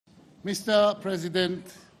Mr.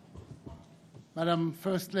 President, Madam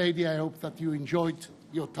First Lady, I hope that you enjoyed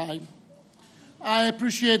your time. I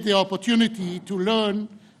appreciate the opportunity to learn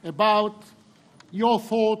about your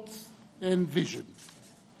thoughts and visions.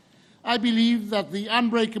 I believe that the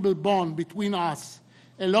unbreakable bond between us,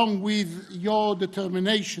 along with your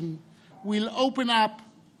determination, will open up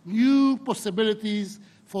new possibilities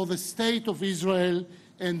for the State of Israel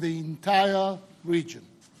and the entire region.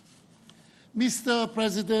 Mr.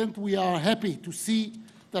 President, we are happy to see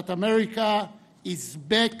that America is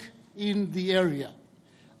back in the area.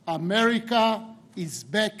 America is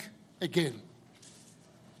back again.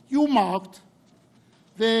 You marked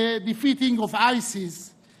the defeating of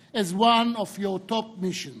ISIS as one of your top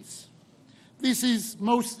missions. This is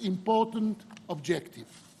most important objective.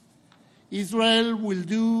 Israel will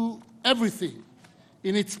do everything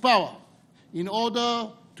in its power in order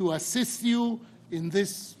to assist you in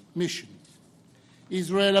this mission.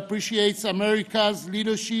 Israel appreciates America's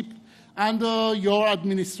leadership under your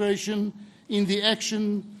administration in the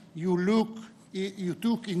action you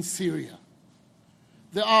took in Syria.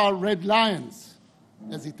 There are red lines,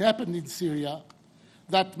 as it happened in Syria,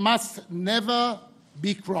 that must never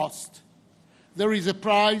be crossed. There is a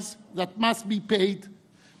price that must be paid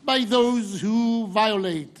by those who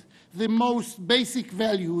violate the most basic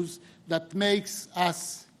values that makes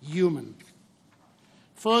us human.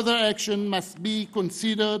 Further action must be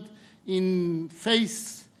considered in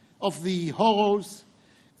face of the horrors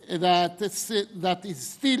that is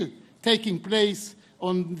still taking place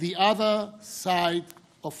on the other side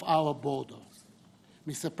of our border.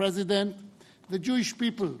 Mr. President, the Jewish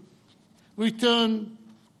people returned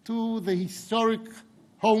to the historic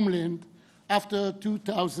homeland after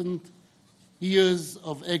 2,000 years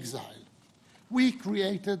of exile. We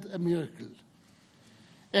created a miracle,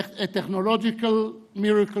 a technological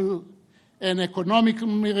miracle, an economical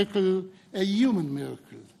miracle, a human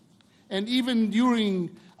miracle. And even during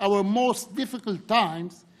our most difficult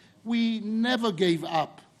times, we never gave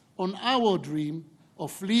up on our dream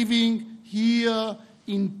of living here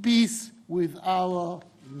in peace with our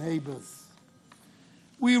neighbors.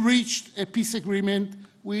 We reached a peace agreement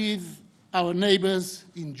with our neighbors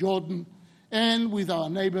in Jordan and with our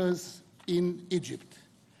neighbors in Egypt.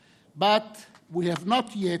 But we have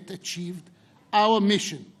not yet achieved our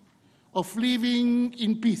mission of living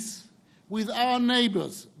in peace with our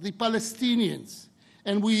neighbors, the Palestinians,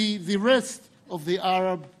 and with the rest of the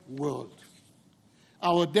Arab world.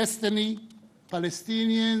 Our destiny,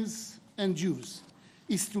 Palestinians and Jews,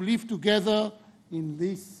 is to live together in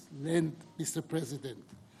this land, Mr. President.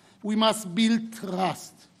 We must build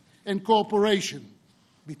trust and cooperation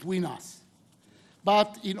between us.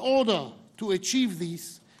 But in order to achieve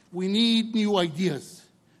this, we need new ideas,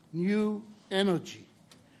 new energy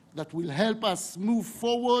that will help us move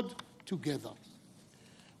forward together.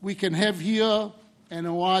 We can have here an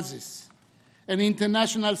oasis, an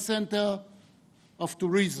international center of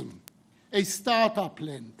tourism, a startup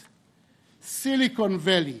land, Silicon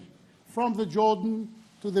Valley, from the Jordan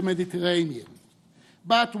to the Mediterranean.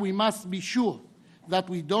 But we must be sure that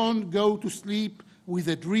we don't go to sleep with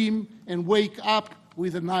a dream and wake up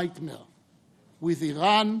with a nightmare, with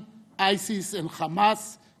Iran, ISIS, and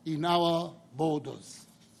Hamas in our borders.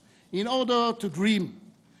 In order to dream,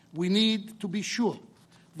 we need to be sure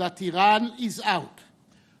that Iran is out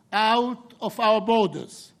of our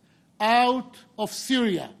borders, out of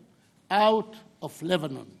Syria, out of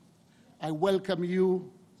Lebanon. I welcome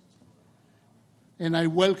you, and I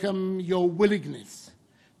welcome your willingness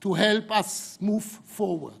to help us move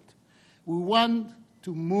forward. We want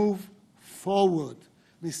to move forward.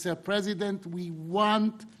 Mr. President, we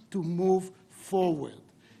want to move forward,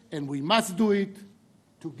 and we must do it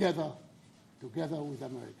together with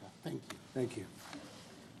America. Thank you. Thank you.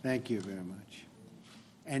 Thank you very much.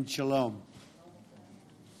 And shalom.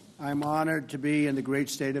 I'm honored to be in the great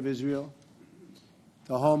state of Israel,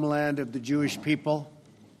 the homeland of the Jewish people.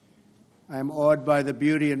 I'm awed by the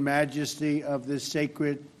beauty and majesty of this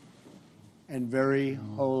sacred and very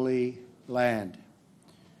holy land.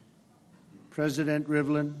 President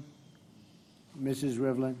Rivlin, Mrs.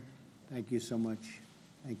 Rivlin, thank you so much.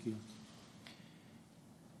 Thank you.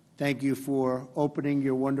 Thank you for opening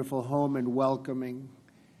your wonderful home and welcoming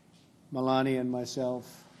Melania and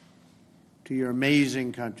myself to your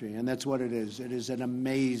amazing country. And that's what it is. It is an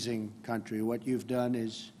amazing country. What you've done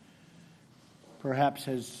is perhaps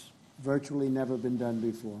has virtually never been done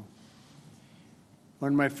before.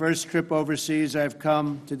 On my first trip overseas, I've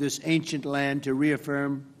come to this ancient land to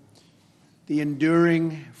reaffirm the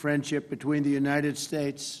enduring friendship between the United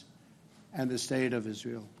States and the State of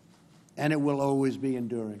Israel. And it will always be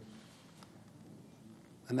enduring.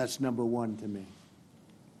 And that's number one to me.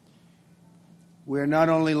 We are not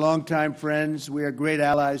only longtime friends, we are great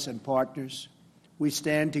allies and partners. We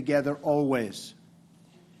stand together always.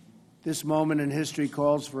 This moment in history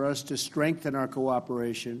calls for us to strengthen our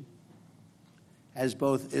cooperation as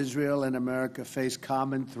both Israel and America face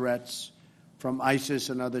common threats from ISIS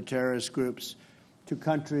and other terrorist groups to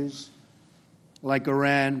countries like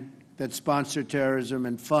Iran that sponsor terrorism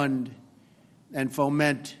and fund and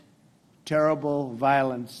foment terrible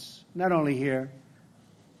violence, not only here,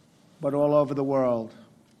 but all over the world.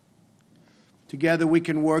 Together we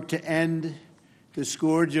can work to end the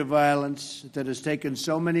scourge of violence that has taken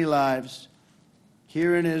so many lives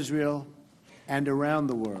here in Israel and around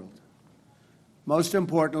the world. Most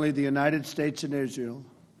importantly, the United States and Israel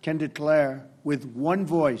can declare with one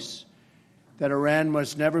voice that Iran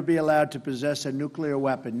must never be allowed to possess a nuclear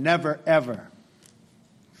weapon, never, ever,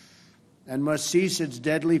 and must cease its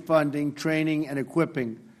deadly funding, training, and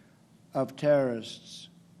equipping of terrorists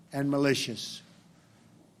and militias.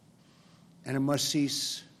 And it must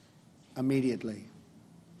cease immediately.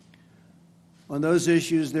 On those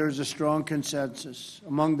issues, there is a strong consensus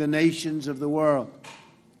among the nations of the world,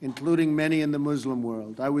 including many in the Muslim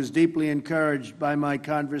world. I was deeply encouraged by my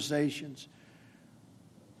conversations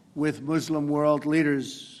with Muslim world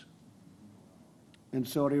leaders in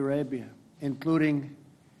Saudi Arabia, including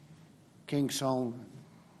King Salman,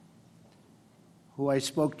 who I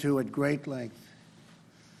spoke to at great length.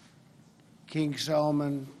 King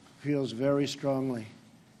Salman feels very strongly,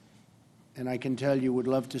 and I can tell you would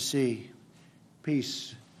love to see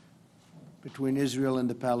peace between Israel and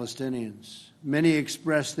the Palestinians. Many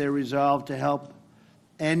expressed their resolve to help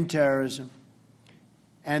end terrorism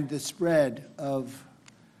and the spread of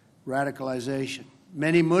radicalization.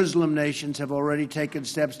 Many Muslim nations have already taken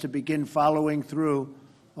steps to begin following through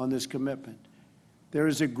on this commitment. There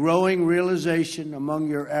is a growing realization among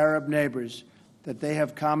your Arab neighbors that they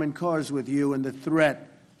have common cause with you in the threat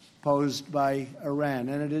posed by Iran,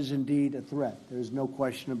 and it is indeed a threat. There is no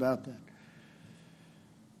question about that.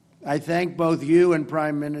 I thank both you and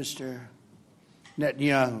Prime Minister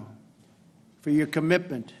Netanyahu for your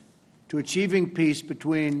commitment to achieving peace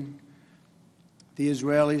between the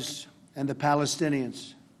Israelis and the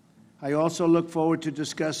Palestinians. I also look forward to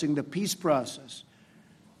discussing the peace process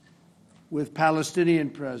with Palestinian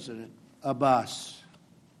President Abbas.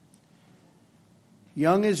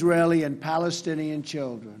 Young Israeli and Palestinian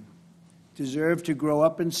children deserve to grow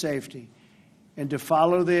up in safety and to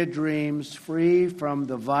follow their dreams free from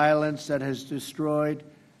the violence that has destroyed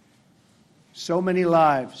so many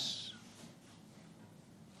lives.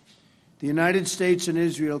 The United States and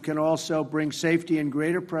Israel can also bring safety and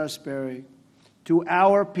greater prosperity to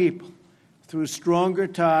our people through stronger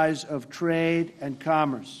ties of trade and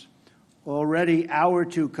commerce. Already, our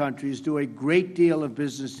two countries do a great deal of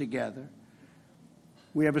business together.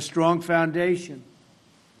 We have a strong foundation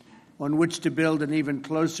on which to build an even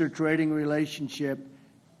closer trading relationship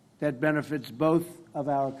that benefits both of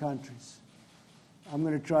our countries. I'm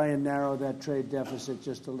going to try and narrow that trade deficit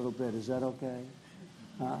just a little bit. Is that okay?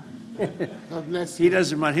 God bless He you.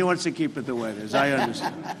 doesn't mind. He wants to keep it the way it is. I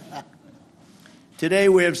understand. Today,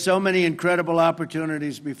 we have so many incredible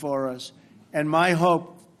opportunities before us, and my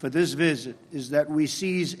hope for this visit is that we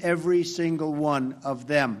seize every single one of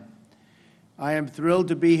them. I am thrilled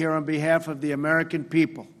to be here on behalf of the American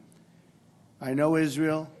people. I know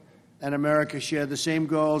Israel and America share the same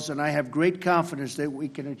goals, and I have great confidence that we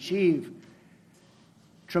can achieve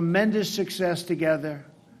tremendous success together.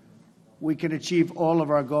 We can achieve all of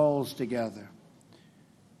our goals together.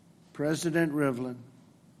 President Rivlin,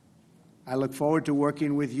 I look forward to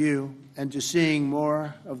working with you and to seeing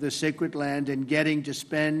more of the sacred land and getting to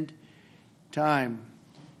spend time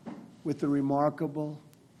with the remarkable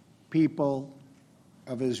people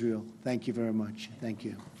of Israel. Thank you very much. Thank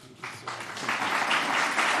you. Thank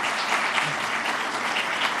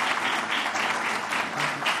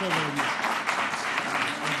you so very much.